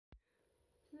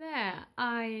There,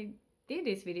 I did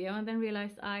this video and then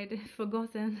realized I'd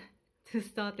forgotten to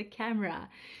start the camera.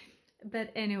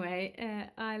 But anyway,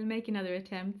 I'll make another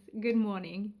attempt. Good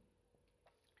morning.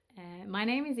 My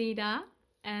name is Ida,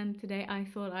 and today I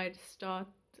thought I'd start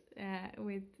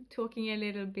with talking a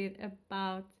little bit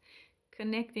about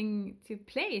connecting to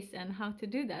place and how to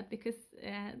do that, because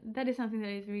that is something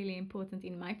that is really important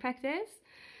in my practice.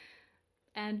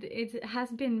 And it has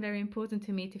been very important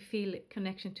to me to feel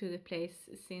connection to the place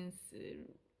since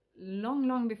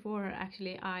long before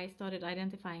actually I started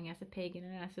identifying as a pagan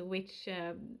and as a witch.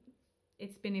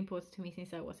 It's been important to me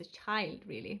since I was a child,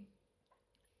 really.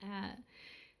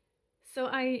 So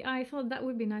I thought that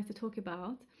would be nice to talk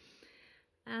about.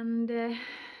 And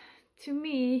to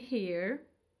me here,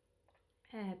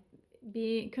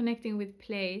 connecting with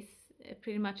place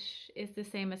pretty much is the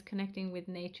same as connecting with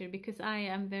nature, because I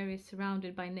am very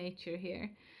surrounded by nature here,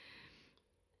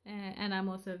 and I'm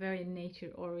also a very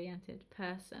nature-oriented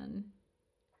person.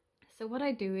 So what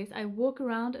I do is I walk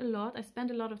around a lot. I spend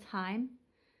a lot of time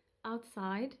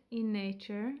outside in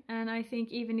nature, and I think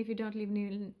even if you don't live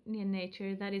near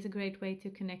nature, that is a great way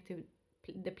to connect to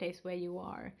the place where you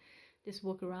are. Just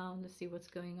walk around and see what's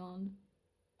going on.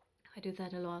 I do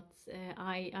that a lot.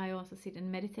 I also sit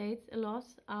and meditate a lot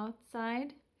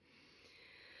outside.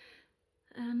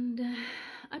 And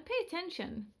I pay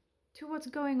attention to what's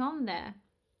going on there.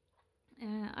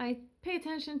 I pay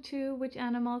attention to which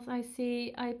animals I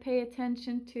see. I pay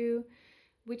attention to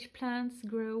which plants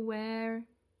grow where.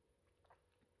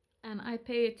 And I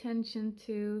pay attention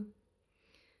to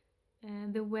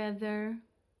the weather.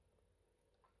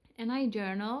 And I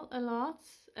journal a lot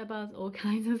about all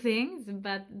kinds of things,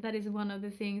 but that is one of the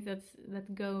things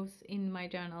that goes in my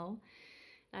journal.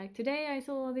 Like today I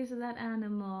saw this or that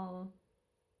animal,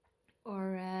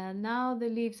 or now the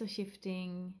leaves are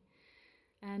shifting,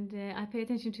 and I pay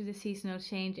attention to the seasonal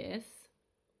changes.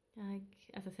 Like,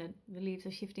 as I said, the leaves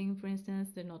are shifting, for instance.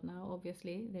 They're not now,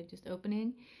 obviously, they're just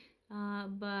opening.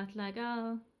 But like,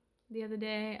 the other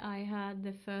day I had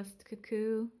the first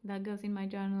cuckoo. That goes in my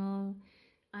journal.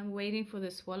 I'm waiting for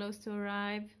the swallows to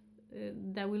arrive.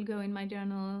 That will go in my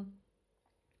journal.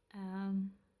 I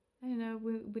don't know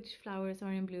which flowers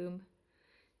are in bloom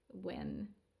when.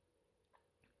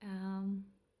 And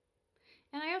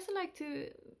I also like to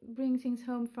bring things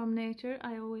home from nature.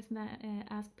 I always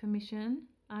ask permission.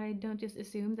 I don't just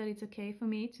assume that it's okay for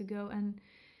me to go and,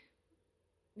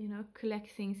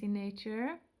 collect things in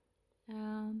nature.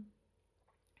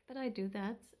 But I do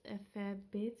that a fair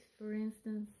bit. For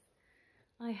instance,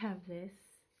 I have this.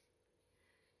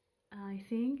 I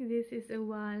think this is a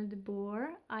wild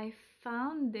boar. I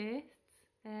found it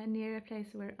near a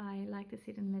place where I like to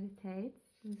sit and meditate.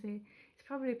 You see, it's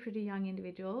probably a pretty young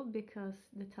individual because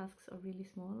the tusks are really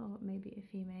small, or maybe a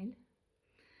female.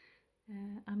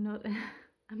 I'm not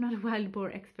a wild boar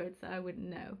expert, so I wouldn't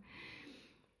know.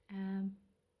 And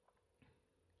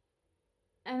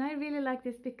I really like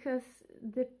this because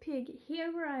the pig,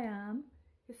 here where I am,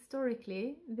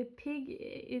 historically, the pig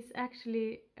is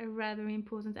actually a rather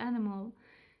important animal.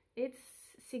 It's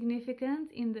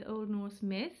significant in the Old Norse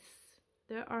myths.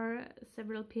 There are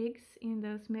several pigs in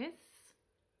those myths.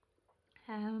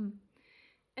 And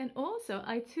also,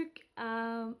 I took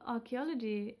an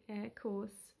archaeology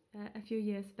course a few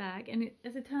years back, and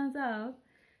as it turns out,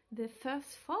 the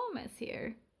first farmers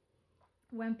here,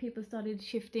 when people started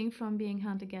shifting from being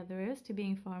hunter-gatherers to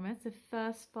being farmers, the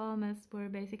first farmers were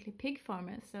basically pig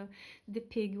farmers. So the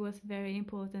pig was very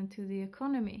important to the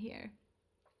economy here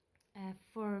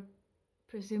for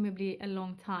presumably a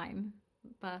long time,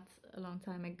 but a long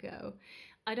time ago.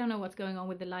 I don't know what's going on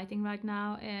with the lighting right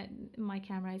now. My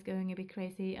camera is going a bit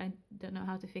crazy. I don't know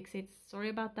how to fix it. Sorry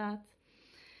about that.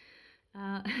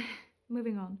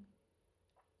 Moving on.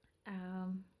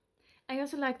 I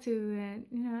also like to,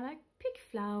 pick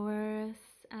flowers,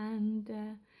 and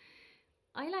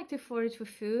I like to forage for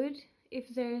food. If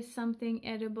there is something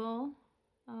edible,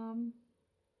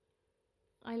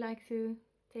 I like to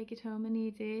take it home and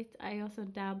eat it. I also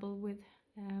dabble with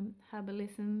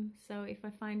herbalism, so if I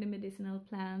find a medicinal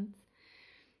plant,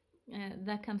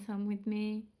 that comes home with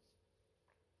me.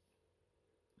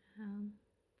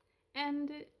 And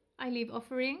I leave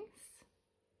offerings.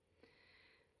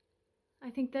 I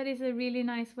think that is a really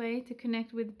nice way to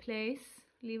connect with the place,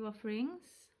 leave offerings.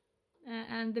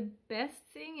 And the best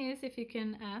thing is if you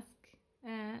can ask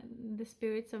the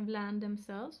spirits of land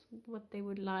themselves what they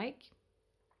would like.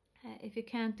 If you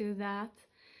can't do that,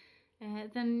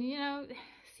 then,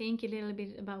 think a little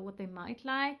bit about what they might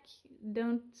like.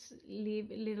 Don't leave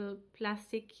little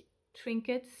plastic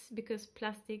trinkets, because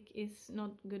plastic is not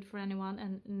good for anyone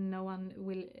and no one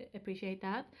will appreciate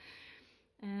that.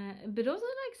 But also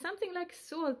like something like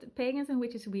salt. Pagans and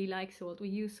witches, we like salt. We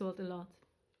use salt a lot.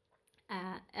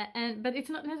 But it's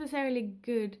not necessarily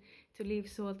good to leave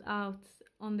salt out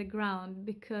on the ground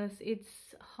because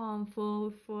it's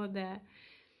harmful for the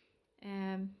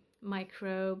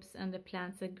microbes and the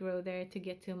plants that grow there to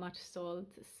get too much salt.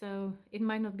 So it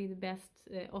might not be the best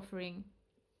offering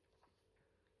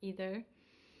either.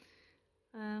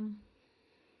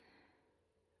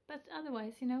 But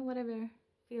otherwise, you know, whatever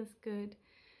feels good.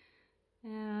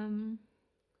 And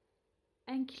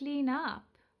clean up,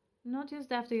 not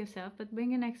just after yourself, but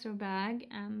bring an extra bag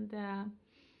and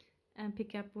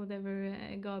pick up whatever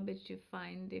garbage you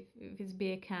find, if it's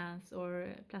beer cans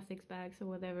or plastics bags or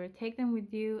whatever. Take them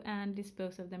with you and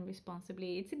dispose of them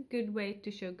responsibly. It's a good way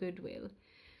to show goodwill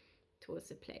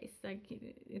towards a place. Like,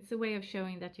 it's a way of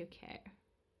showing that you care.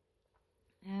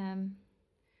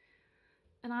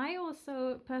 And I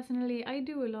also personally, I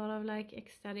do a lot of like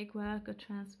ecstatic work or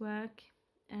trance work,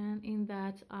 and in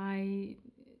that I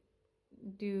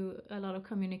do a lot of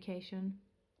communication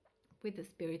with the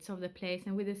spirits of the place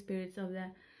and with the spirits of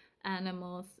the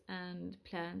animals and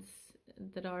plants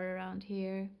that are around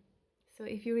here. So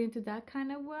if you're into that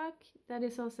kind of work, that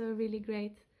is also a really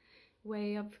great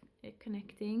way of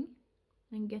connecting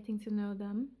and getting to know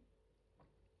them.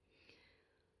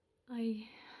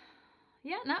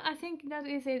 I think that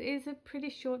is it. It's a pretty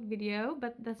short video,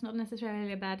 but that's not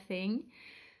necessarily a bad thing.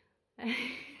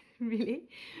 Really.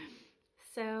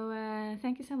 So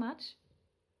thank you so much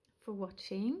for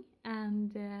watching,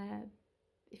 and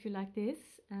if you like this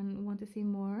and want to see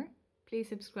more, please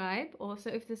subscribe. Also,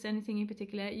 if there's anything in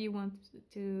particular you want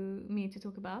me to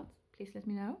talk about, please let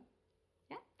me know.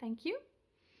 Yeah, thank you.